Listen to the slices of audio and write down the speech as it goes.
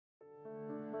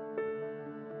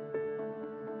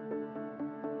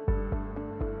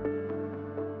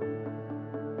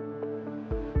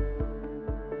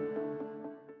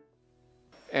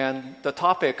And the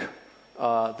topic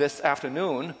this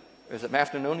afternoon, is it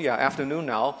afternoon? Yeah, afternoon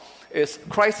now, is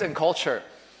Christ and culture.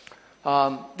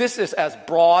 This is as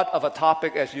broad of a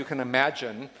topic as you can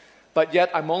imagine, but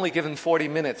yet I'm only given 40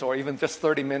 minutes or even just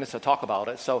 30 minutes to talk about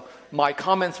it. So my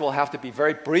comments will have to be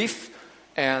very brief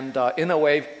and in a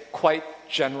way quite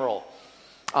general.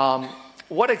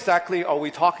 What exactly are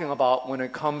we talking about when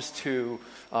it comes to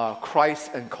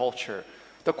Christ and culture?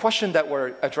 The question that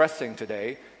we're addressing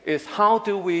today is how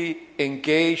do we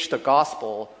engage the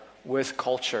gospel with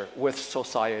culture, with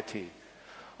society?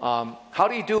 How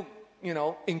do you do,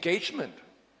 engagement,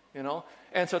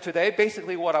 And so today,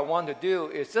 basically what I want to do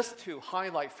is just to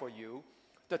highlight for you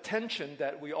the tension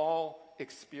that we all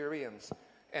experience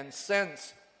and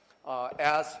sense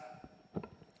as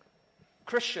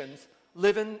Christians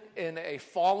living in a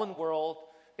fallen world,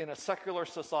 in a secular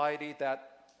society that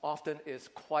often is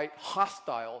quite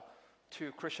hostile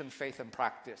to Christian faith and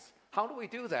practice. How do we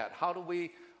do that? How do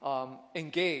we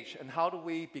engage? And how do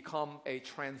we become a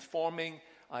transforming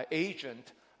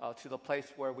agent to the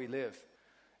place where we live?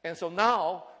 And so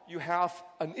now you have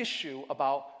an issue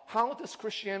about how does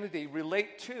Christianity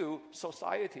relate to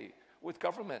society, with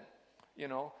government,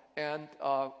 and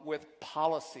with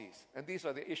policies. And these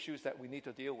are the issues that we need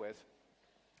to deal with.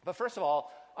 But first of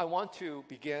all, I want to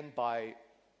begin by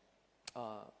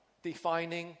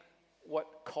defining what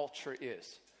culture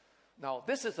is. Now,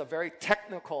 this is a very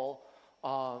technical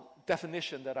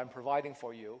definition that I'm providing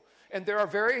for you. And there are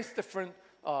various different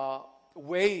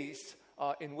ways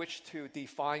in which to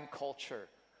define culture.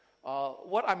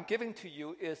 What I'm giving to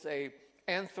you is an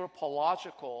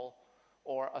anthropological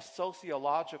or a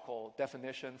sociological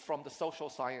definition from the social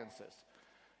sciences.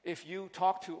 If you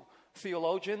talk to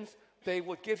theologians, they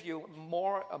would give you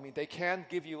more, they can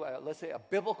give you, let's say, a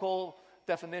biblical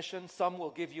definition. Some will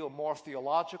give you a more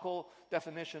theological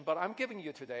definition. But I'm giving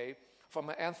you today, from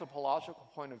an anthropological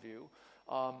point of view,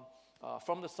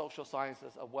 from the social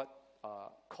sciences of what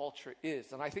culture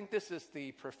is. And I think this is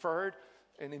the preferred,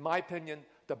 and in my opinion,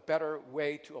 the better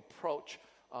way to approach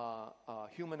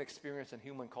human experience and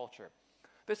human culture.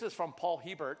 This is from Paul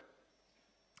Hebert,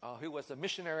 who was a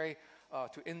missionary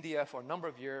to India for a number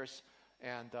of years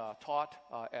and taught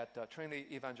at Trinity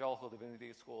Evangelical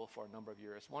Divinity School for a number of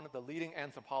years. One of the leading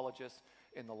anthropologists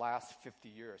in the last 50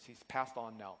 years. He's passed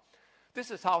on now.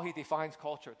 This is how he defines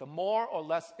culture: the more or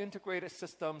less integrated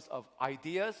systems of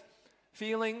ideas,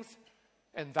 feelings,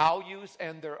 and values,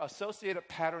 and their associated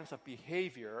patterns of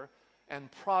behavior and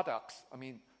products,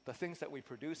 the things that we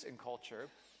produce in culture,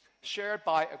 shared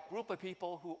by a group of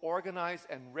people who organize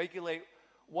and regulate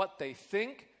what they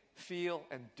think, feel,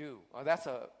 and do. That's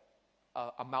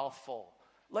a mouthful.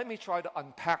 Let me try to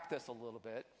unpack this a little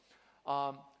bit.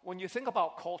 When you think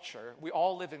about culture, we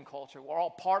all live in culture. We're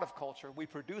all part of culture. We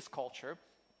produce culture.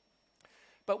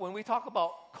 But when we talk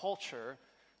about culture,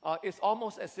 it's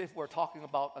almost as if we're talking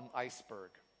about an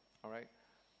iceberg. All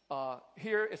right.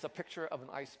 Here is a picture of an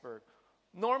iceberg.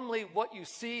 Normally, what you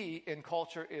see in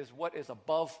culture is what is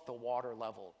above the water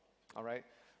level. All right.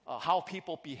 How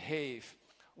people behave,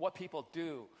 what people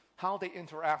do, how they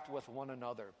interact with one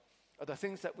another. The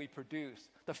things that we produce,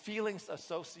 the feelings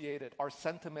associated, our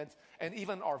sentiments, and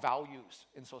even our values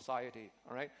in society,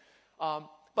 all right?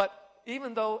 But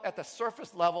even though at the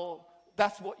surface level,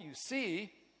 that's what you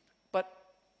see, but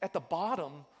at the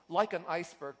bottom, like an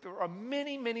iceberg, there are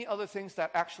many, many other things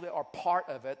that actually are part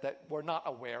of it that we're not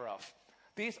aware of.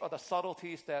 These are the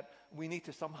subtleties that we need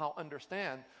to somehow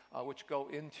understand, which go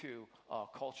into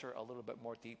culture a little bit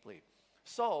more deeply.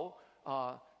 So,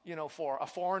 for a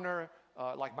foreigner,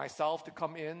 like myself, to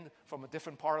come in from a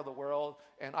different part of the world,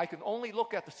 and I can only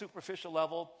look at the superficial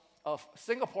level of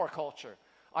Singapore culture.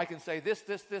 I can say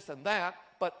this, and that,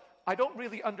 but I don't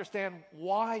really understand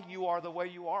why you are the way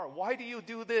you are. Why do you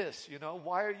do this?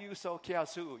 Why are you so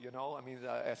kiasu?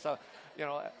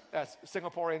 As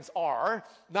Singaporeans are.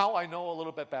 Now I know a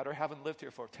little bit better. Haven't lived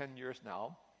here for 10 years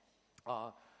now.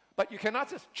 But you cannot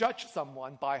just judge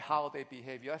someone by how they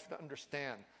behave. You have to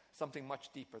understand something much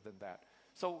deeper than that.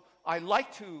 So I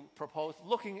like to propose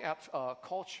looking at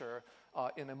culture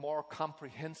in a more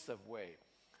comprehensive way.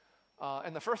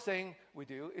 And the first thing we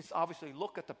do is obviously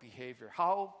look at the behavior.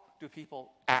 How do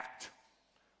people act?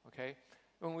 Okay?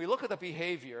 When we look at the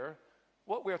behavior,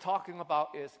 what we're talking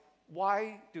about is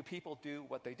why do people do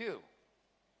what they do?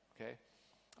 Okay?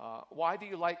 Why do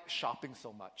you like shopping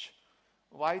so much?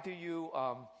 Why do you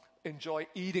enjoy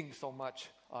eating so much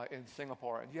in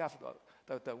Singapore? And you have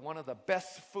one of the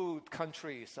best food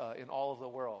countries in all of the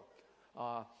world.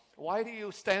 Why do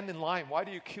you stand in line? Why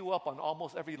do you queue up on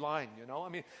almost every line?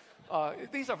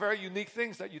 These are very unique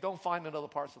things that you don't find in other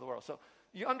parts of the world. So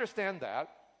you understand that.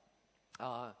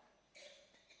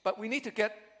 But we need to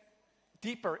get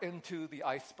deeper into the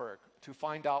iceberg to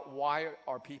find out why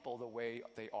are people the way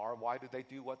they are, why do they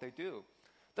do what they do.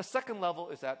 The second level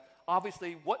is that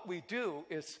obviously what we do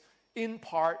is in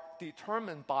part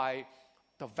determined by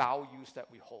the values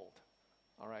that we hold,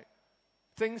 all right?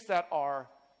 Things that are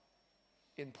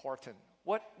important,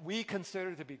 what we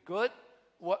consider to be good,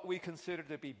 what we consider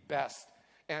to be best.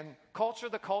 And culture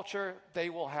to culture, they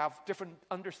will have different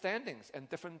understandings and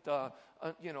different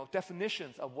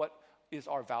definitions of what is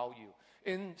our value.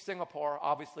 In Singapore,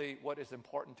 obviously, what is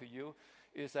important to you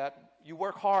is that you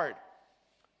work hard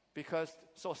because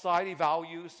society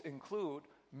values include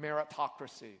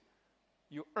meritocracy.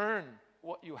 You earn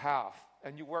what you have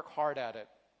and you work hard at it.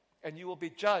 And you will be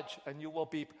judged and you will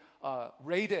be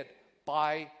rated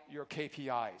by your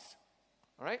KPIs.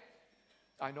 All right?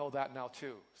 I know that now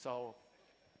too. So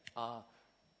what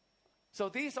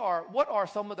are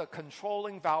some of the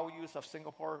controlling values of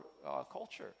Singapore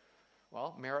culture?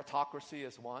 Well, meritocracy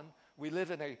is one. We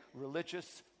live in a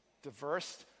religious,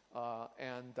 diverse,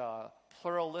 and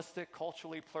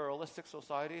culturally pluralistic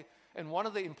society. And one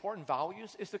of the important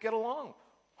values is to get along,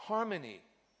 harmony.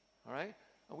 All right?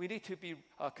 We need to be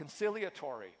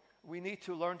conciliatory. We need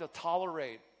to learn to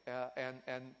tolerate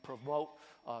and promote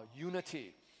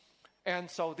unity.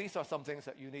 And so these are some things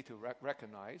that you need to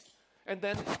recognize. And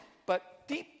then, but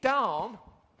deep down,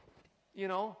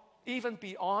 even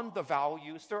beyond the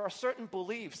values, there are certain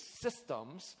belief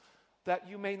systems that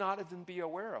you may not even be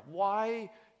aware of. Why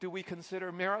do we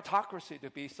consider meritocracy to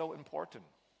be so important?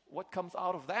 What comes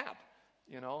out of that?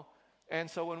 And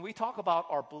so when we talk about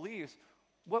our beliefs,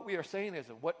 what we are saying is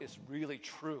what is really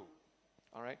true.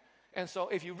 All right? And so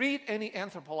if you read any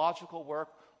anthropological work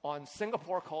on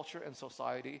Singapore culture and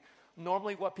society,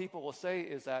 normally what people will say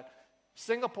is that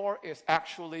Singapore is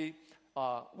actually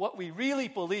what we really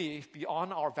believe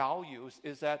beyond our values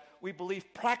is that we believe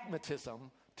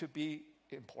pragmatism to be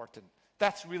important.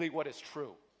 That's really what is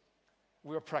true.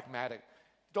 We're pragmatic.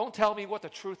 Don't tell me what the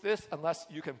truth is unless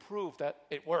you can prove that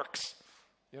it works,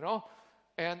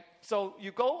 And so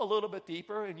you go a little bit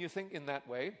deeper and you think in that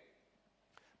way.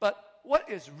 But what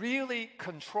is really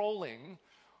controlling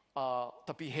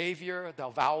the behavior, the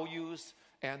values,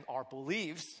 and our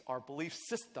beliefs, our belief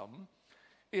system,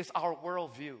 is our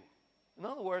worldview. In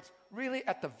other words, really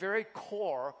at the very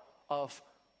core of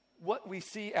what we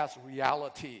see as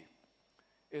reality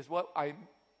is when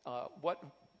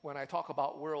I talk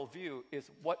about worldview, is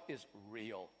what is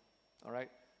real. All right?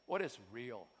 What is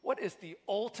real? What is the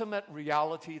ultimate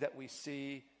reality that we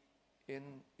see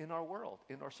in our world,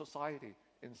 in our society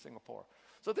in Singapore?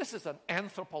 So this is an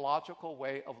anthropological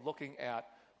way of looking at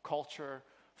culture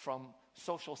from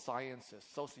social sciences,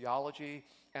 sociology,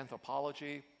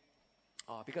 anthropology,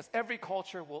 because every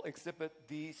culture will exhibit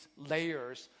these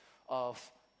layers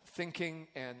of thinking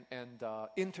and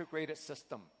integrated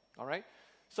system, all right?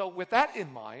 So with that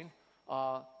in mind,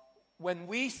 when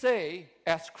we say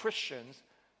as Christians,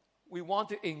 we want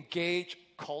to engage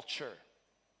culture,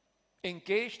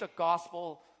 engage the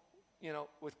gospel,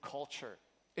 with culture.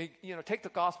 Take the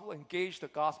gospel, engage the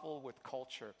gospel with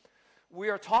culture. We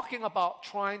are talking about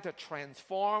trying to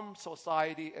transform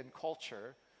society and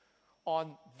culture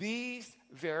on these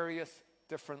various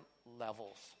different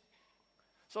levels.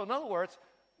 So in other words,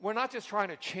 we're not just trying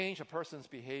to change a person's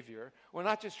behavior. We're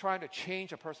not just trying to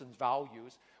change a person's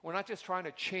values. We're not just trying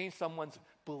to change someone's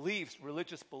beliefs,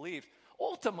 religious beliefs.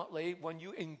 Ultimately, when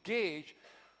you engage,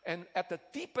 and at the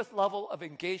deepest level of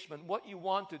engagement, what you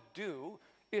want to do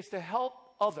is to help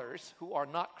others who are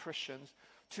not Christians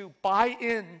to buy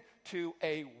in to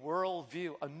a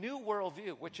worldview, a new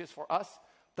worldview, which is for us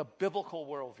the biblical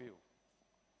worldview.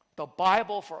 The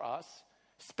Bible for us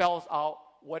spells out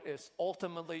what is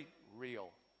ultimately real.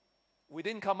 We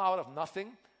didn't come out of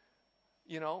nothing.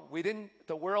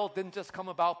 The world didn't just come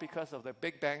about because of the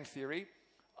Big Bang Theory,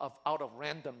 out of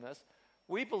randomness.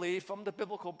 We believe from the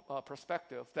biblical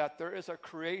perspective that there is a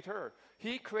creator.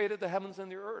 He created the heavens and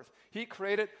the earth. He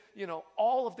created,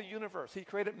 all of the universe. He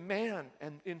created man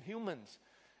and humans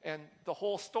and the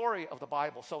whole story of the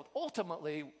Bible. So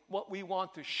ultimately, what we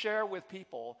want to share with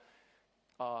people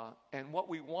and what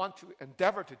we want to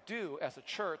endeavor to do as a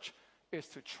church is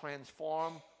to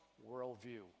transform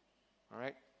worldview. All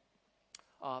right?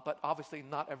 But obviously,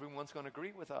 not everyone's going to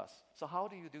agree with us. So how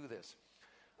do you do this?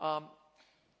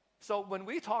 So when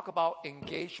we talk about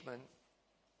engagement,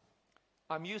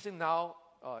 I'm using now,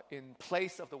 in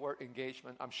place of the word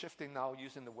engagement, I'm shifting now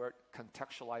using the word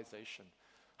contextualization.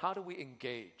 How do we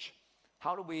engage?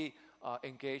 How do we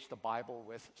engage the Bible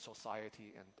with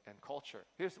society and culture?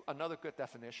 Here's another good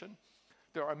definition.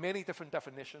 There are many different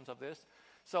definitions of this.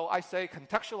 So I say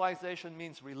contextualization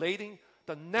means relating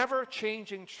the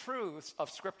never-changing truths of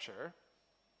Scripture.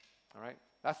 All right?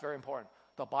 That's very important.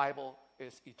 The Bible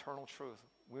is eternal truth.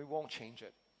 We won't change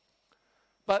it.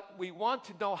 But we want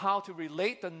to know how to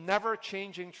relate the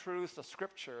never-changing truths of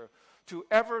Scripture to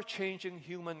ever-changing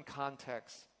human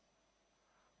context.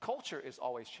 Culture is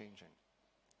always changing.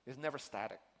 It's never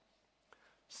static.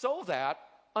 So that,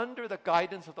 under the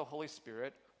guidance of the Holy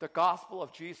Spirit, the gospel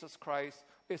of Jesus Christ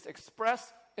is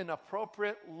expressed in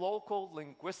appropriate local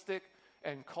linguistic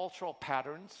and cultural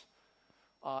patterns,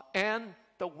 and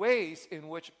the ways in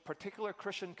which particular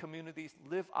Christian communities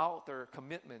live out their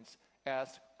commitments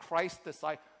as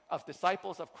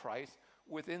disciples of Christ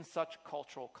within such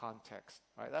cultural context.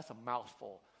 Right? That's a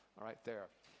mouthful, right there.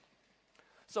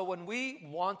 So when we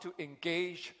want to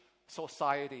engage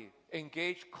society,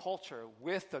 engage culture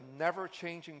with the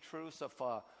never-changing truths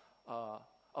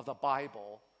of the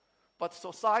Bible, but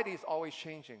society is always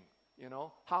changing. You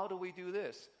know, how do we do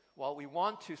this? Well, we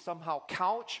want to somehow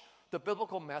couch the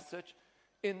biblical message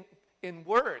in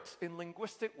words, in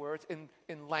linguistic words,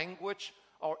 in language,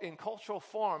 or in cultural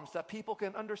forms that people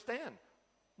can understand.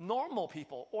 Normal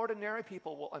people, ordinary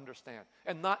people will understand,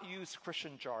 and not use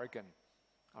Christian jargon.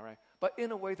 All right, but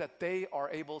in a way that they are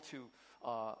able to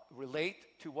relate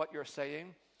to what you're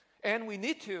saying. And we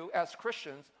need to, as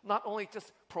Christians, not only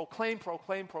just proclaim,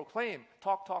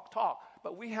 talk,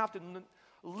 but we have to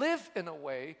live in a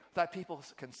way that people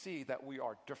can see that we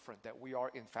are different, that we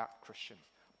are in fact Christians.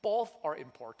 Both are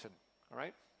important, all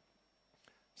right?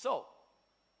 So,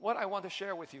 what I want to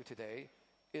share with you today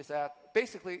is that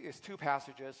basically it's two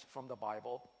passages from the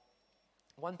Bible.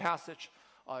 One passage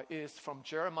is from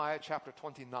Jeremiah chapter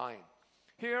 29.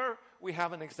 Here we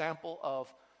have an example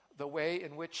of the way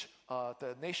in which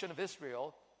the nation of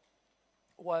Israel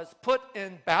was put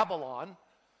in Babylon,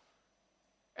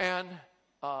 and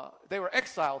they were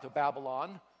exiled to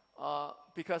Babylon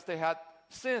because they had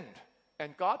sinned,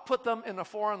 and God put them in a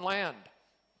foreign land.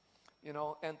 You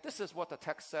know, and this is what the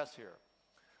text says here.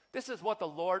 This is what the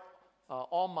Lord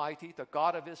Almighty, the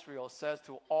God of Israel, says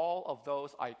to all of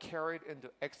those I carried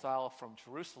into exile from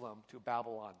Jerusalem to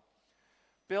Babylon.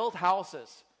 Build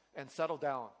houses and settle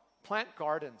down. Plant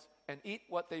gardens and eat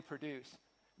what they produce.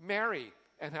 Marry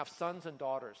and have sons and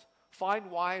daughters.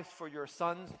 Find wives for your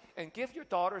sons and give your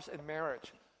daughters in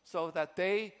marriage so that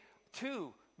they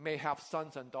too may have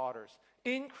sons and daughters.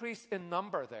 Increase in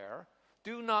number there.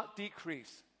 Do not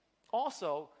decrease.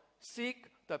 Also, seek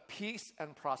the peace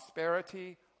and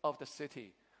prosperity of the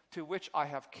city to which I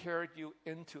have carried you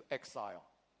into exile.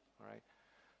 All right?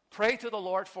 Pray to the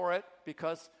Lord for it,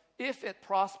 because if it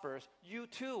prospers, you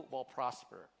too will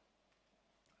prosper.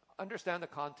 Understand the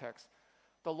context.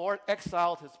 The Lord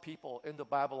exiled his people into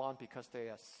Babylon because they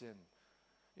had sinned.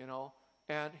 You know,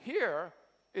 and here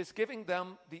is giving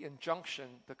them the injunction,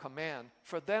 the command,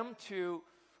 for them to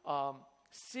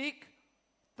seek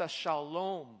the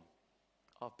shalom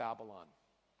of Babylon.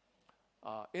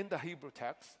 In the Hebrew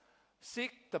text,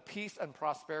 seek the peace and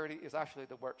prosperity is actually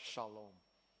the word shalom.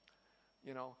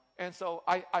 You know, and so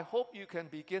I hope you can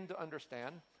begin to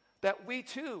understand that we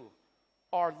too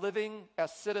are living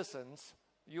as citizens.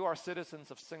 You are citizens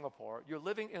of Singapore. You're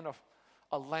living in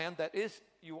a land that is,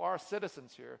 you are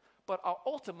citizens here, but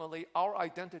ultimately our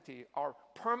identity, our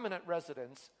permanent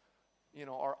residence, you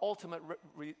know, our ultimate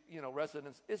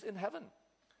residence is in heaven.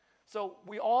 So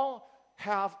we all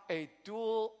have a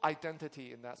dual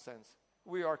identity in that sense.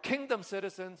 We are kingdom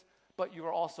citizens, but you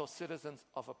are also citizens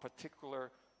of a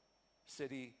particular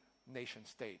city, nation,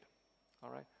 state. All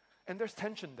right? And there's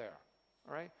tension there.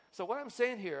 All right? So what I'm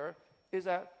saying here is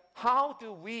that how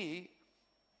do we,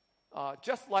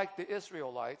 just like the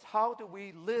Israelites, how do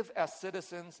we live as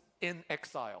citizens in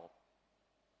exile?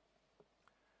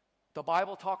 The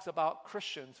Bible talks about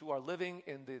Christians who are living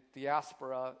in the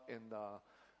diaspora in the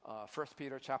 1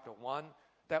 Peter chapter 1,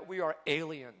 that we are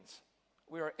aliens.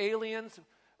 We are aliens.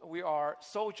 We are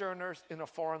sojourners in a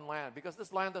foreign land, because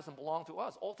this land doesn't belong to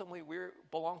us. Ultimately, we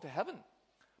belong to heaven.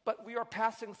 But we are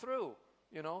passing through,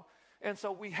 you know. And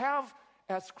so we have,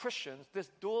 as Christians,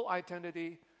 this dual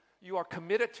identity. You are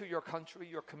committed to your country.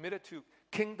 You're committed to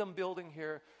kingdom building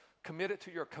here, committed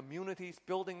to your communities,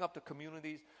 building up the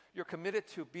communities. You're committed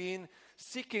to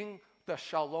seeking the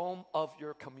shalom of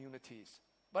your communities.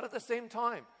 But at the same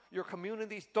time, your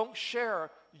communities don't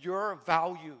share your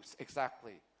values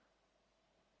exactly.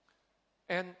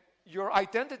 And your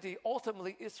identity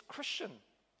ultimately is Christian.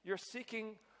 You're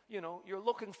seeking, you know, you're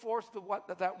looking forward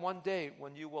to that one day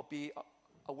when you will be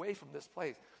away from this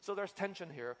place. So there's tension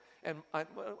here. And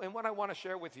what I want to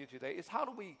share with you today is how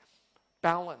do we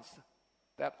balance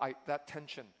that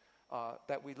tension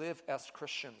that we live as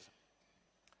Christians.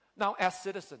 Now, as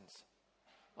citizens,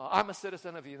 I'm a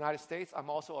citizen of the United States.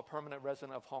 I'm also a permanent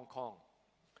resident of Hong Kong.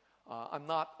 I'm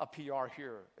not a PR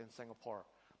here in Singapore.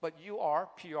 But you are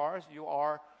PRs, you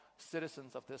are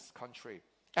citizens of this country.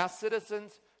 As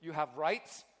citizens, you have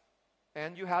rights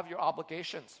and you have your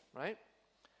obligations, right?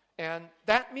 And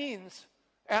that means,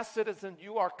 as citizens,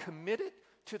 you are committed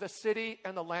to the city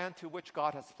and the land to which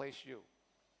God has placed you.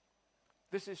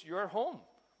 This is your home.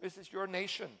 This is your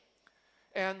nation.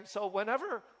 And so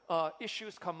whenever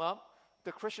issues come up,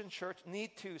 the Christian church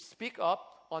need to speak up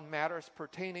on matters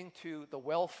pertaining to the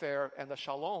welfare and the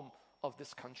shalom of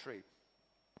this country.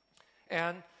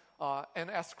 And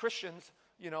as Christians,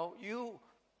 you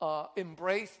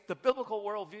embrace the biblical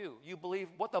worldview. You believe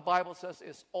what the Bible says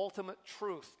is ultimate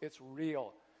truth. It's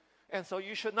real. And so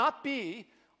you should not be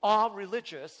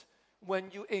religious when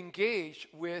you engage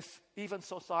with even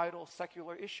societal,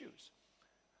 secular issues.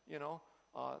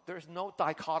 There's no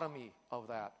dichotomy of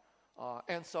that.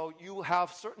 And so you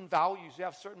have certain values, you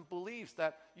have certain beliefs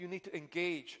that you need to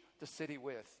engage the city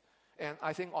with. And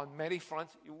I think on many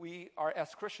fronts, we are,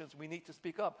 as Christians, we need to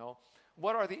speak up.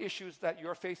 What are the issues that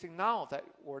you're facing now that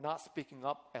we're not speaking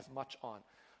up as much on?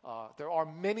 There are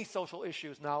many social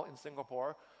issues now in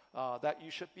Singapore that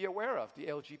you should be aware of. The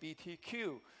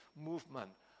LGBTQ movement.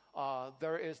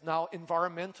 There is now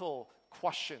environmental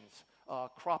questions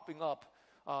cropping up.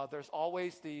 There's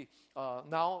always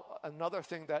now another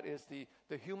thing that is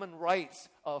the human rights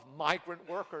of migrant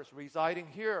workers residing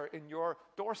here in your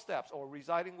doorsteps or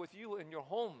residing with you in your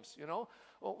homes,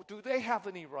 Do they have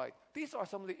any right? These are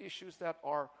some of the issues that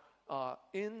are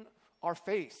in our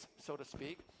face, so to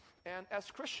speak. And as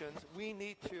Christians, we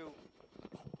need to,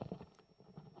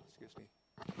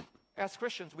 as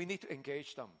Christians, we need to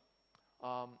engage them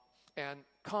and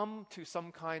come to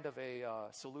some kind of a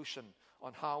solution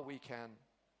on how we can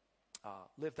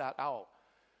live that out.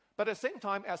 But at the same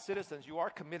time, as citizens, you are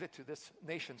committed to this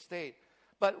nation state.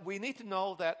 But we need to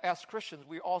know that as Christians,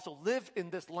 we also live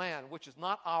in this land, which is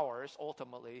not ours,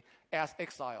 ultimately, as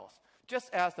exiles.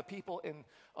 Just as the people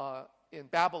in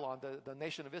Babylon, the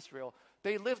nation of Israel,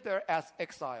 they lived there as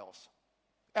exiles.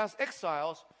 As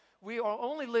exiles, we are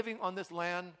only living on this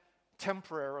land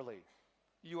temporarily.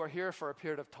 You are here for a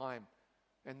period of time,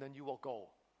 and then you will go.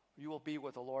 You will be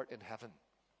with the Lord in heaven.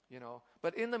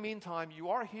 But in the meantime, you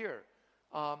are here.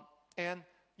 And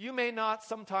you may not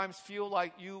sometimes feel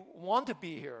like you want to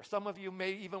be here. Some of you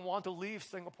may even want to leave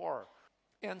Singapore.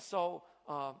 And so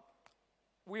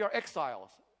we are exiles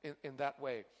in that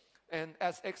way. And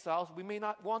as exiles, we may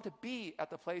not want to be at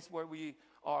the place where we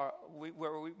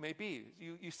may be.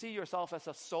 You see yourself as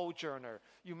a sojourner.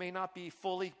 You may not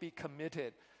fully be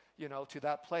committed, to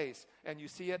that place. And you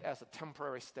see it as a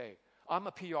temporary stay. I'm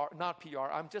a not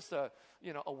PR. I'm just a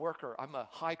worker. I'm a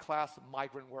high-class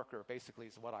migrant worker, basically,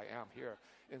 is what I am here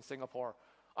in Singapore.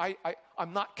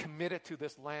 I'm not committed to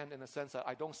this land in the sense that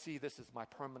I don't see this as my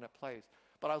permanent place.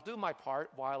 But I'll do my part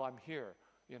while I'm here,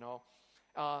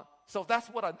 So that's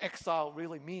what an exile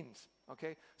really means,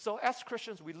 okay? So as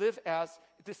Christians, we live as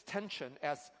this tension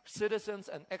as citizens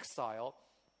and exile.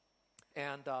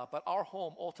 But our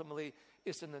home ultimately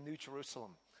is in the New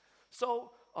Jerusalem.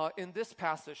 So in this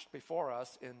passage before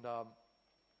us in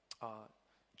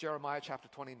Jeremiah chapter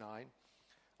 29,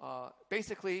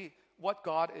 basically what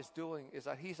God is doing is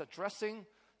that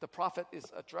the prophet is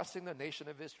addressing the nation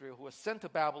of Israel who was sent to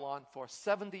Babylon for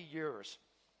 70 years.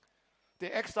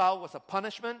 The exile was a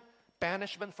punishment,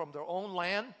 banishment from their own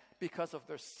land because of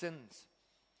their sins.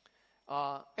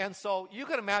 And so you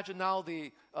can imagine now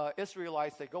the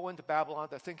Israelites, they go into Babylon,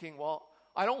 they're thinking, well,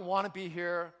 I don't want to be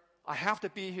here. I have to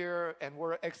be here, and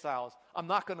we're exiles. I'm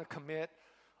not going to commit.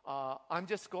 I'm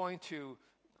just going to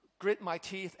grit my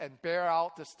teeth and bear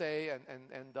out to stay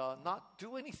and not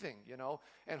do anything,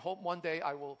 and hope one day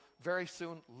I will very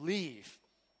soon leave,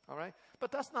 all right?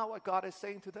 But that's not what God is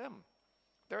saying to them.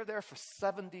 They're there for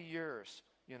 70 years,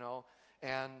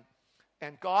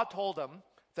 and God told them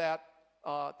that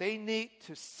they need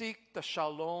to seek the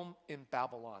shalom in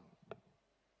Babylon.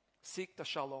 Seek the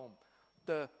shalom,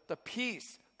 the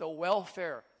peace, the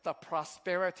welfare, the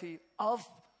prosperity of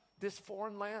this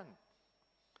foreign land.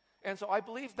 And so I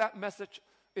believe that message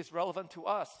is relevant to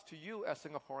us, to you as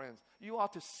Singaporeans. You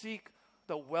ought to seek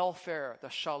the welfare, the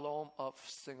shalom of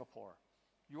Singapore.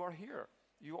 You are here.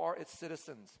 You are its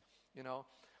citizens,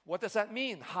 What does that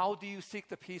mean? How do you seek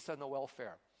the peace and the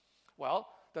welfare? Well,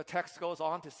 the text goes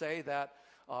on to say that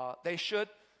they should,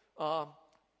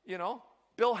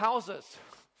 build houses,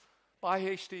 buy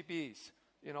HDBs,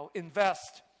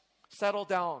 invest, settle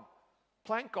down,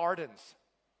 plant gardens,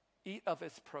 eat of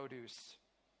its produce,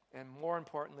 and more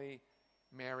importantly,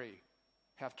 marry,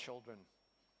 have children.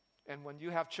 And when you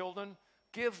have children,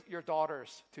 give your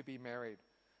daughters to be married.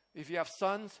 If you have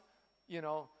sons,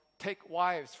 take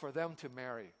wives for them to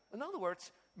marry. In other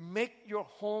words, make your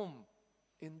home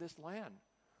in this land.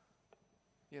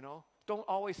 Don't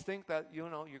always think that, you're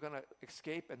going to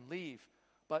escape and leave,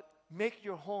 but make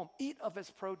your home, eat of its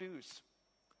produce.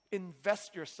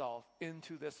 Invest yourself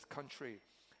into this country.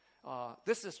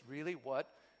 This is really what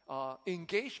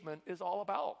engagement is all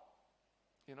about.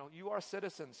 You are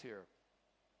citizens here.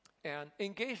 And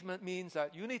engagement means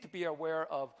that you need to be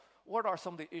aware of what are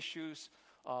some of the issues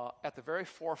at the very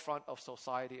forefront of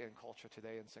society and culture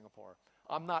today in Singapore.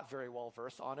 I'm not very well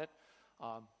versed on it.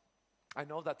 I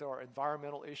know that there are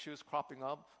environmental issues cropping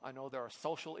up. I know there are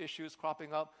social issues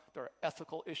cropping up. There are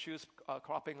ethical issues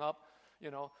cropping up.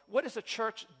 What is the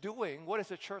church doing? What is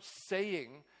the church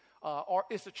saying? Or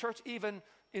is the church even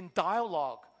in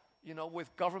dialogue,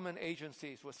 with government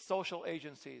agencies, with social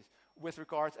agencies, with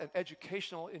regards and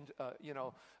educational,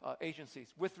 agencies,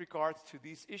 with regards to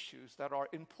these issues that are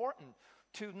important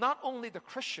to not only the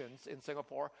Christians in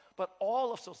Singapore, but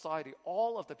all of society,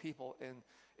 all of the people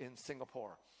in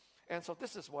Singapore. And so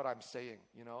this is what I'm saying,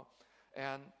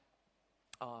 And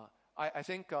I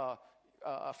think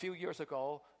a few years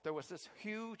ago, there was this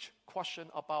huge question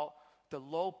about the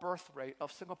low birth rate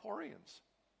of Singaporeans.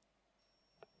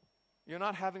 You're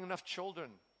not having enough children.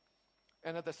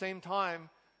 And at the same time,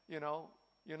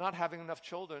 you're not having enough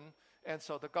children. And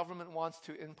so the government wants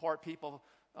to import people,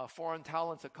 foreign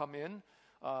talents to come in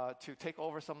to take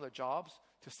over some of the jobs,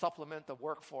 to supplement the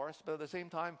workforce. But at the same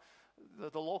time,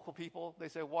 the local people, they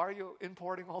say, why are you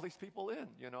importing all these people in,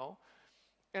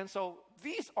 And so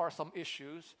these are some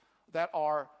issues that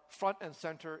are front and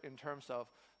center in terms of,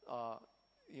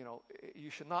 you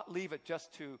should not leave it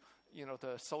just to,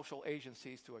 the social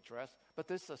agencies to address, but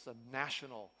this is a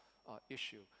national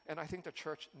issue. And I think the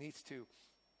church needs to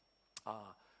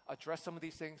address some of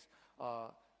these things.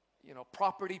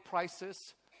 Property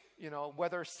prices,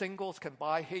 whether singles can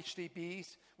buy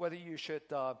HDBs, whether you should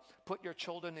put your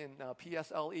children in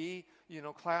PSLE,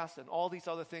 class, and all these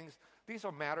other things. These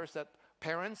are matters that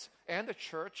parents and the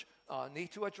church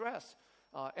need to address.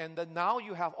 And then now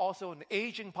you have also an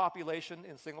aging population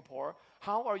in Singapore.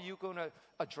 How are you going to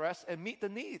address and meet the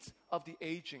needs of the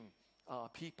aging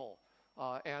people?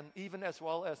 And even as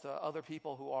well as other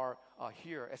people who are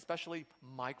here, especially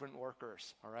migrant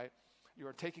workers, all right?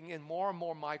 You're taking in more and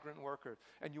more migrant workers,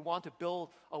 and you want to build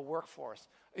a workforce,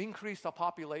 increase the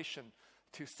population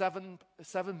to 7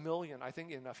 million, I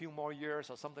think, in a few more years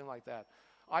or something like that.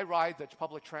 I ride the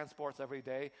public transports every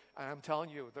day, and I'm telling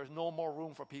you, there's no more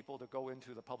room for people to go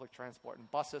into the public transport and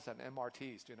buses and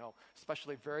MRTs,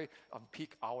 especially very on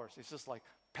peak hours. It's just like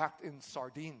packed in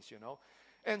sardines,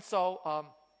 And so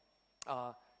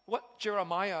what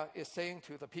Jeremiah is saying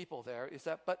to the people there is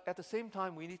that, but at the same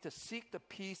time, we need to seek the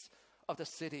peace of the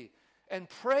city and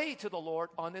pray to the Lord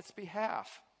on its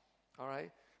behalf. All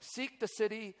right? Seek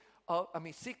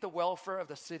the welfare of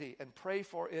the city and pray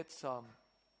for its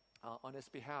on its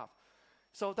behalf.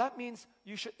 So that means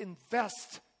you should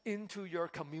invest into your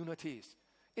communities.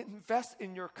 Invest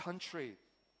in your country.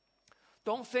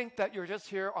 Don't think that you're just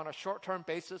here on a short-term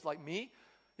basis like me,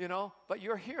 but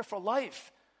you're here for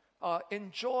life.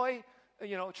 Enjoy,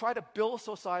 try to build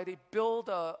society, build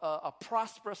a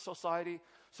prosperous society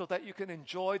so that you can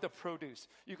enjoy the produce.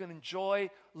 You can enjoy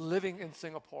living in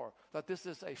Singapore, that this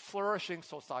is a flourishing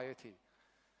society.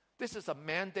 This is a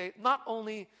mandate not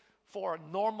only for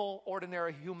normal,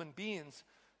 ordinary human beings,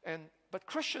 but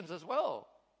Christians as well,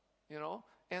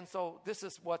 And so this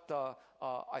is what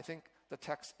I think the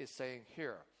text is saying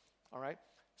here, all right?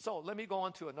 So let me go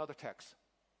on to another text.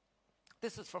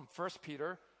 This is from 1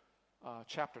 Peter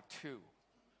chapter 2.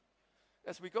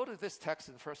 As we go to this text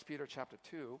in 1 Peter chapter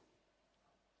 2,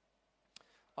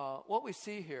 what we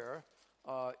see here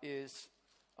is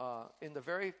in the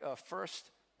very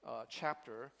first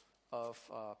chapter of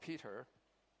Peter,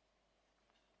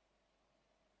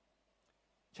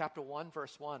 chapter 1,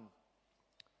 verse 1.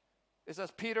 It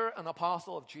says, Peter, an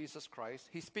apostle of Jesus Christ.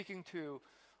 He's speaking to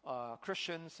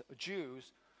Christians,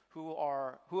 Jews,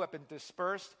 who have been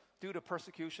dispersed due to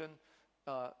persecution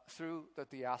through the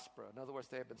diaspora. In other words,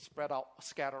 they have been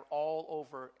scattered all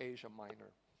over Asia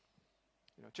Minor.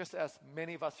 Just as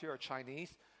many of us here are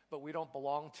Chinese, but we don't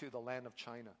belong to the land of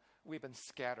China. We've been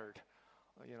scattered,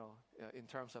 in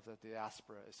terms of the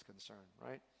diaspora is concerned,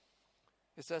 right?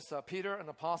 It says, Peter, an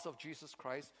apostle of Jesus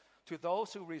Christ, to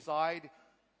those who reside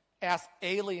as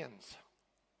aliens,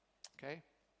 okay?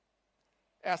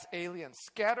 As aliens,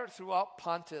 scattered throughout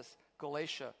Pontus,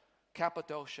 Galatia,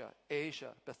 Cappadocia,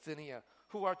 Asia, Bithynia,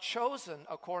 who are chosen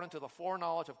according to the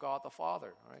foreknowledge of God the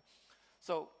Father, right?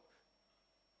 So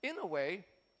in a way,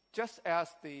 just as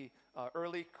the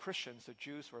early Christians, the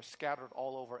Jews, were scattered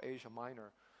all over Asia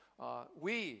Minor,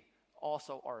 we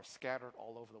also are scattered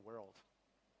all over the world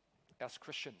as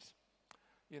Christians.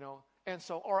 And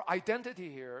so our identity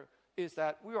here is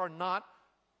that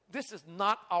this is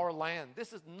not our land.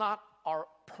 This is not our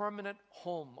permanent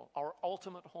home, our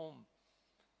ultimate home.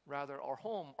 Rather, our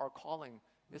home, our calling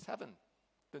is heaven,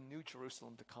 the new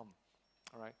Jerusalem to come.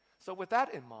 All right. So with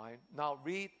that in mind, now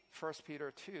read 1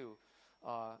 Peter 2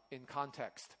 in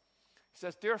context. It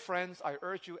says, "Dear friends, I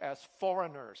urge you as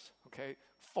foreigners," okay,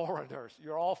 foreigners.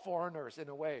 You're all foreigners in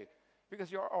a way,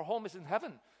 because our home is in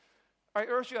heaven. "I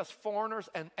urge you as foreigners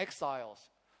and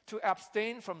exiles to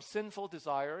abstain from sinful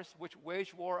desires which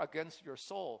wage war against your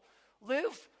soul.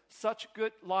 Live such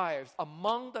good lives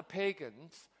among the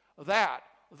pagans that,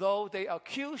 though they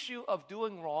accuse you of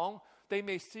doing wrong, they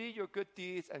may see your good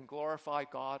deeds and glorify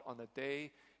God on the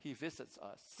day He visits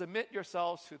us. Submit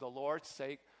yourselves to the Lord's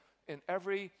sake to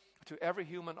every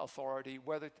human authority,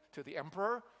 whether to the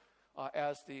emperor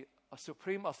as the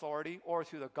supreme authority, or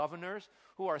to the governors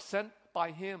who are sent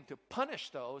by Him to punish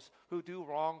those who do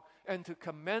wrong and to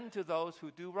commend to those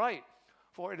who do right.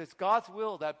 For it is God's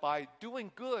will that by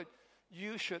doing good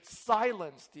you should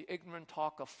silence the ignorant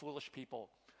talk of foolish people.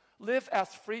 Live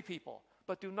as free people,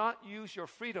 but do not use your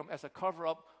freedom as a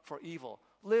cover-up for evil.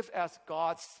 Live as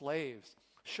God's slaves.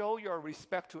 Show your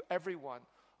respect to everyone.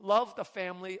 Love the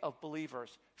family of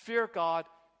believers. Fear God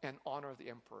and honor the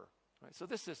emperor." Right? So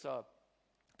this is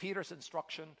Peter's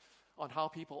instruction on how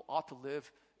people ought to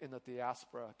live in the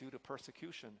diaspora due to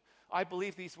persecution. I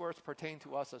believe these words pertain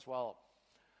to us as well.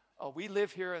 We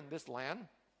live here in this land.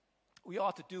 We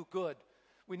ought to do good.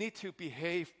 We need to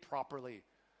behave properly,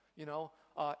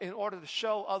 in order to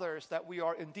show others that we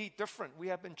are indeed different. We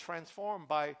have been transformed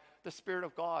by the Spirit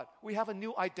of God. We have a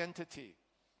new identity.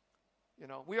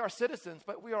 We are citizens,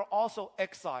 but we are also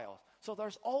exiles. So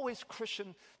there's always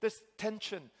this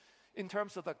tension in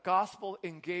terms of the gospel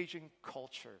engaging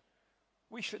culture.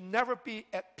 We should never be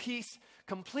at peace,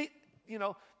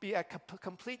 be at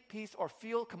complete peace or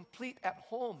feel complete at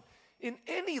home in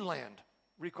any land,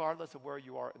 regardless of where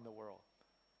you are in the world.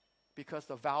 Because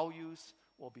the values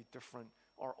will be different.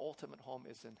 Our ultimate home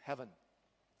is in heaven.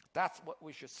 That's what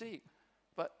we should seek.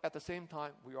 But at the same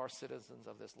time, we are citizens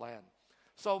of this land.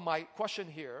 So my question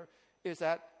here is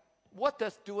that, what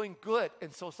does doing good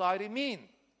in society mean?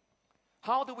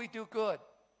 How do we do good?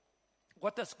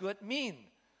 What does good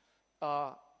mean?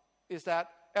 Is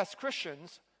that as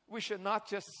Christians, we should not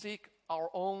just seek our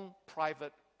own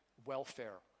private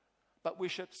welfare, but we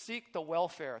should seek the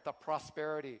welfare, the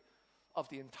prosperity of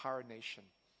the entire nation,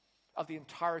 of the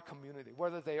entire community,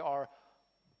 whether they are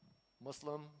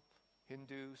Muslim,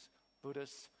 Hindus,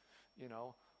 Buddhists,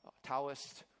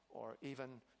 Taoists, or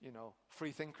even,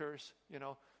 free thinkers,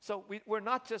 So we're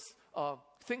not just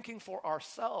thinking for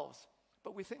ourselves,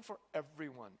 but we think for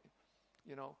everyone,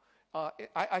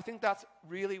 I think that's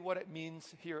really what it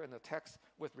means here in the text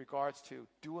with regards to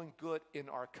doing good in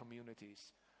our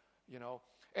communities,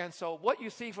 And so what you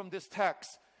see from this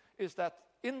text is that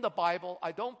in the Bible,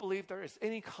 I don't believe there is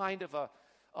any kind of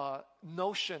a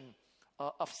notion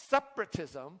of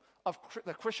separatism of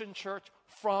the Christian church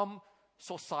from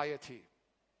society.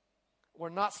 We're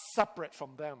not separate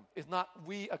from them. It's not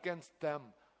we against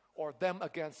them or them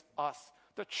against us.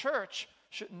 The church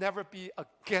should never be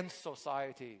against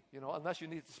society, unless you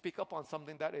need to speak up on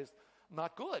something that is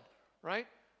not good, right?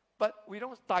 But we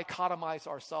don't dichotomize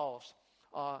ourselves.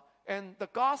 And the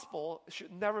gospel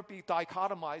should never be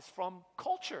dichotomized from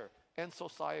culture and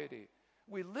society.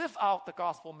 We live out the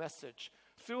gospel message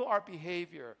through our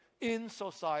behavior in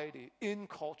society, in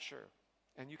culture.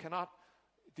 And you cannot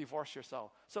divorce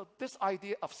yourself. So this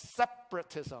idea of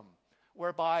separatism,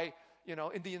 whereby,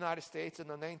 in the United States in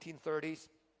the 1930s,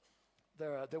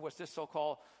 there was this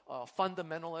so-called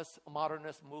fundamentalist,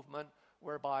 modernist movement,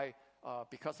 whereby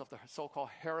because of the so-called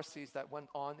heresies that went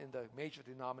on in the major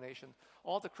denominations,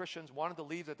 all the Christians wanted to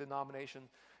leave the denomination,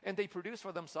 and they produced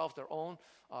for themselves their own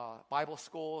Bible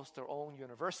schools, their own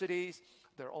universities,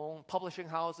 their own publishing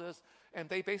houses, and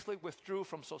they basically withdrew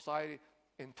from society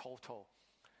in total.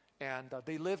 And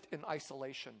they lived in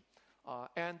isolation.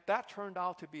 And that turned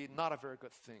out to be not a very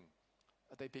good thing.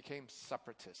 They became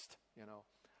separatist,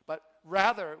 But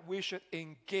rather, we should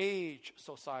engage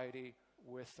society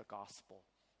with the gospel.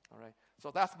 All right?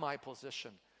 So that's my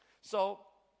position. So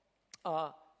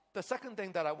the second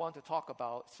thing that I want to talk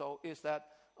about is that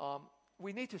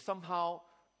we need to somehow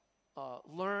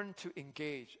learn to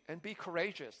engage and be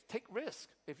courageous. Take risk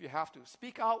if you have to.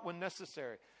 Speak out when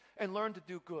necessary. And learn to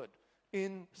do good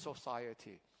in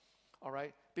society. all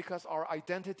right? Because our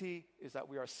identity is that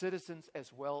we are citizens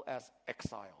as well as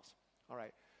exiles, all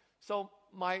right? So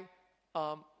my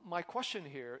question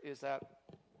here is that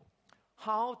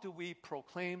how do we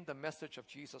proclaim the message of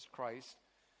Jesus Christ?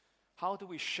 How do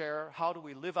we share? How do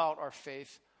we live out our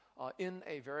faith in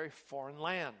a very foreign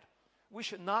land? We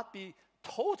should not be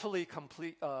totally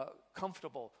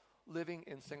comfortable living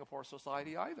in Singapore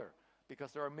society either,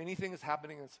 because there are many things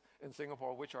happening in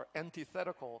Singapore which are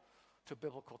antithetical to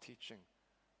biblical teaching.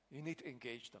 You need to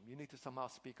engage them. You need to somehow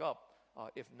speak up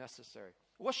if necessary.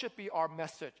 What should be our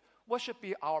message? What should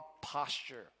be our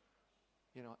posture?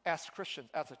 As Christians,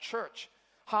 as a church,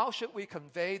 how should we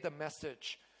convey the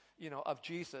message, of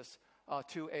Jesus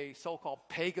to a so-called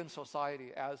pagan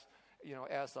society, as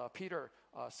Peter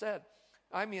said?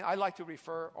 I like to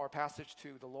refer our passage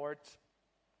to the Lord's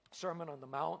Sermon on the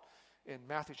Mount in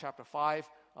Matthew chapter 5,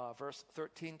 verse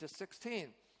 13 to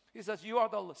 16. He says, "You are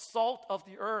the salt of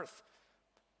the earth."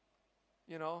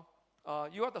 You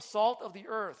are the salt of the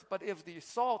earth, but if the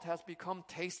salt has become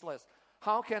tasteless,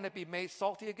 how can it be made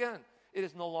salty again? It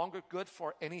is no longer good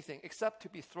for anything except to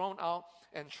be thrown out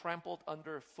and trampled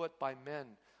underfoot by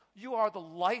men. You are the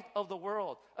light of the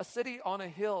world. A city on a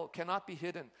hill cannot be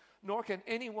hidden, nor can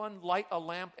anyone light a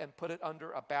lamp and put it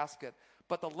under a basket.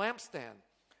 But the lampstand,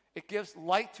 it gives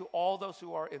light to all those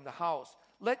who are in the house.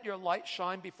 Let your light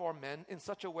shine before men in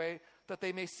such a way that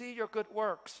they may see your good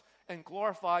works and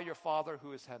glorify your Father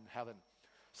who is in heaven.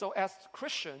 So as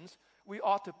Christians, we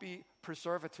ought to be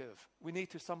preservative. We need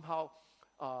to somehow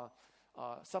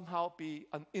be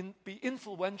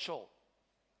influential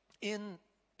in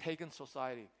pagan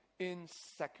society, in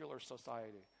secular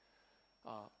society.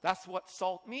 That's what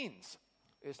salt means,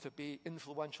 is to be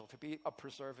influential, to be a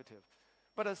preservative.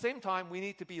 But at the same time, we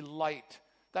need to be light.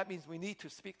 That means we need to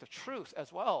speak the truth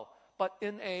as well, but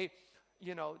in a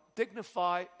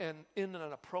dignified and in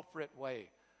an appropriate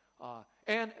way.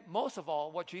 And most of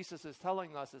all, what Jesus is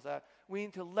telling us is that we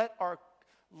need to let our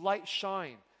light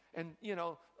shine and,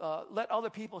 let other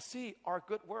people see our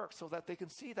good work so that they can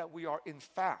see that we are in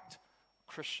fact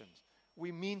Christians.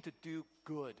 We mean to do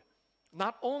good,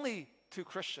 not only to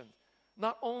Christians,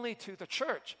 not only to the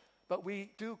church, but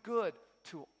we do good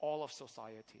to all of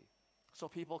society so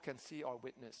people can see our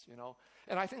witness,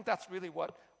 And I think that's really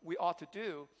what we ought to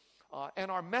do.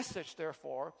 And our message,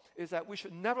 therefore, is that we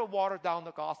should never water down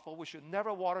the gospel. We should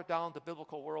never water down the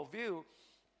biblical worldview.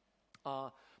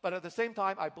 But at the same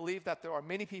time, I believe that there are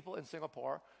many people in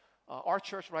Singapore. Our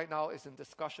church right now is in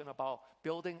discussion about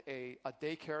building a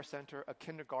daycare center, a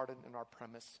kindergarten in our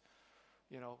premise,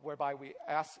 whereby we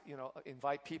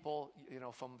invite people,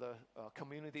 from the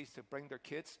communities to bring their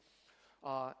kids.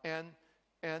 And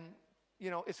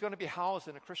it's going to be housed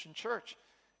in a Christian church.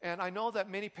 And I know that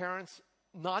many parents,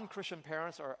 non-Christian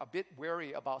parents, are a bit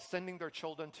wary about sending their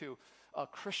children to a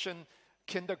Christian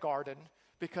kindergarten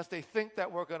because they think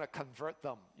that we're going to convert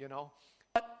them,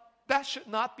 But that should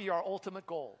not be our ultimate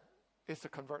goal, is to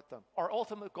convert them. Our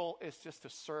ultimate goal is just to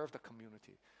serve the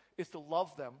community, is to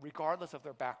love them regardless of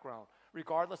their background,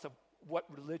 regardless of what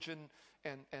religion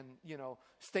and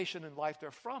station in life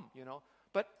they're from,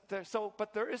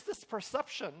 But there is this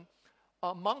perception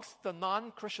amongst the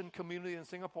non-Christian community in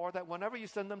Singapore that whenever you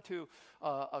send them to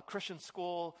a Christian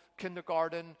school,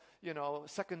 kindergarten,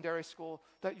 secondary school,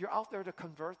 that you're out there to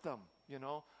convert them,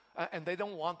 and they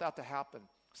don't want that to happen.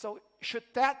 So should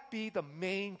that be the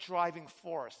main driving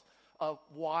force of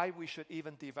why we should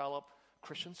even develop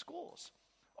Christian schools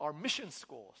or mission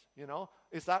schools?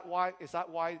 Is that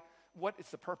why? What is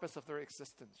the purpose of their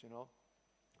existence?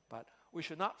 But we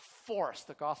should not force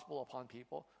the gospel upon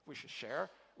people. We should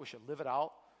share. We should live it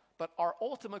out. But our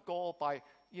ultimate goal by,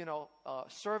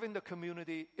 serving the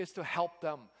community is to help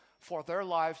them for their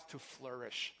lives to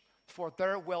flourish, for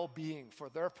their well-being, for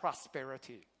their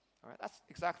prosperity. All right, that's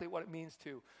exactly what it means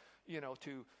to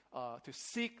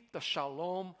seek the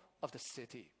shalom of the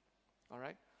city. All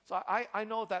right. So I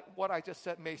know that what I just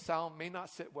said may not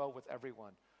sit well with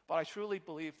everyone, but I truly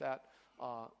believe that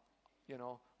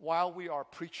while we are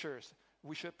preachers,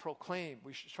 we should proclaim,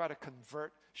 we should try to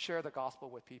share the gospel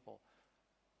with people.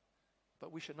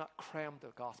 But we should not cram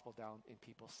the gospel down in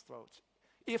people's throats.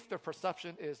 If the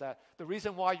perception is that the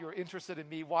reason why you're interested in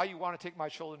me, why you want to take my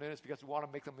children in is because you want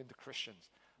to make them into Christians.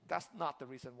 That's not the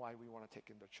reason why we want to take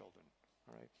in their children.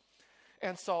 All right.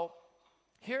 And so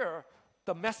here,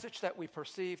 the message that we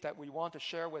perceive that we want to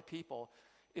share with people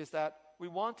is that we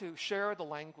want to share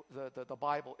the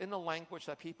Bible in a language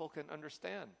that people can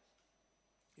understand.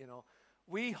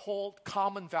 We hold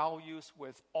common values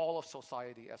with all of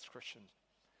society as Christians.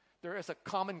 There is a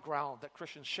common ground that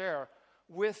Christians share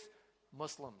with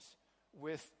Muslims,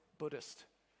 with Buddhists.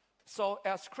 So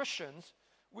as Christians,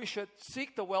 we should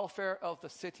seek the welfare of the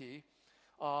city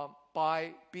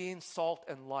by being salt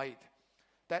and light.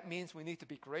 That means we need to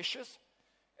be gracious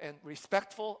and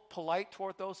respectful, polite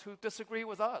toward those who disagree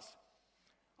with us.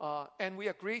 And we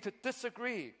agree to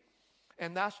disagree.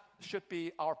 And that should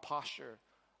be our posture.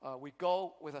 We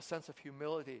go with a sense of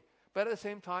humility. But at the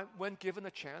same time, when given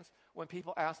a chance, when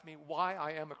people ask me why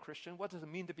I am a Christian, what does it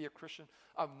mean to be a Christian,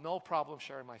 I have no problem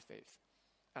sharing my faith.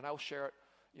 And I'll share it,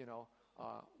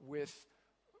 with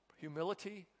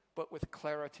humility, but with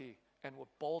clarity and with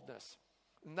boldness.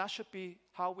 And that should be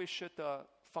how we should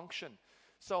function.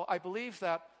 So I believe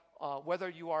that whether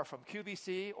you are from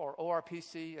QBC or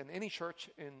ORPC and any church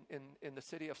in the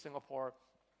city of Singapore,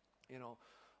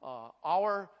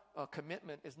 our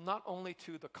commitment is not only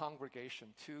to the congregation,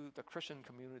 to the Christian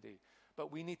community,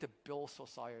 but we need to build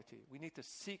society. We need to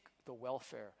seek the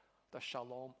welfare, the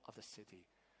shalom of the city.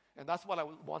 And that's what I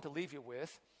want to leave you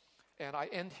with. And I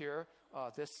end here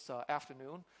this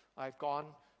afternoon. I've gone,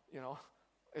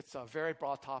 it's a very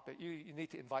broad topic. You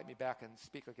need to invite me back and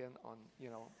speak again on,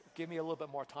 give me a little bit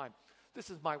more time. This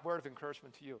is my word of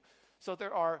encouragement to you. So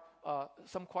there are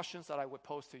some questions that I would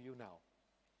pose to you now.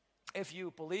 If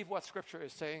you believe what Scripture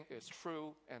is saying is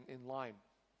true and in line,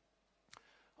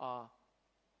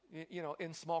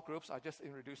 in small groups, I just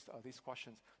introduced these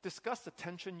questions. Discuss the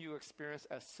tension you experience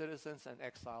as citizens and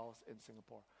exiles in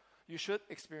Singapore. You should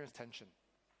experience tension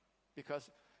because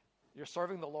you're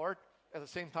serving the Lord. At the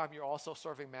same time, you're also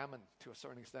serving mammon to a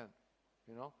certain extent.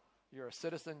 You're a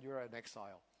citizen, you're an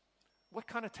exile. What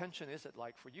kind of tension is it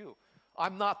like for you?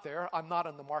 I'm not there. I'm not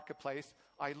in the marketplace.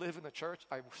 I live in the church.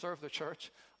 I serve the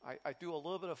church. I do a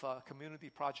little bit of a community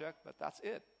project, but that's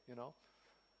it,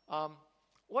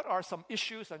 What are some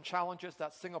issues and challenges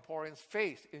that Singaporeans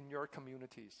face in your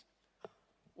communities?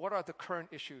 What are the current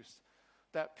issues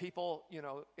that people,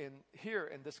 here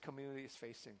in this community is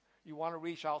facing? You want to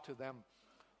reach out to them.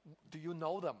 Do you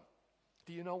know them?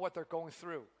 Do you know what they're going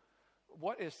through?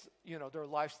 What is, their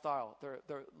lifestyle,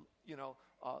 their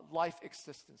life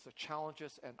existence, the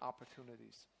challenges and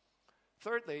opportunities?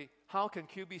 Thirdly, how can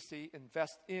QBC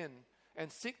invest in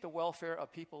and seek the welfare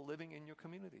of people living in your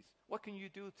communities? What can you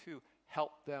do to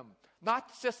help them?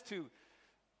 Not just to,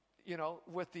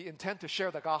 with the intent to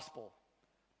share the gospel,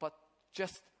 but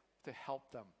just to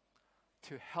help them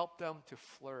to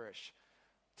flourish,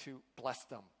 to bless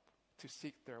them, to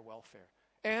seek their welfare.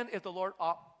 And if the Lord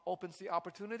opens the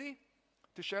opportunity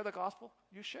to share the gospel,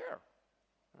 you share.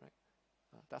 All right?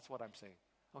 That's what I'm saying.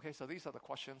 Okay, so these are the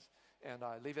questions, and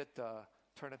I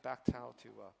turn it back now to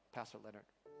Pastor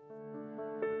Leonard.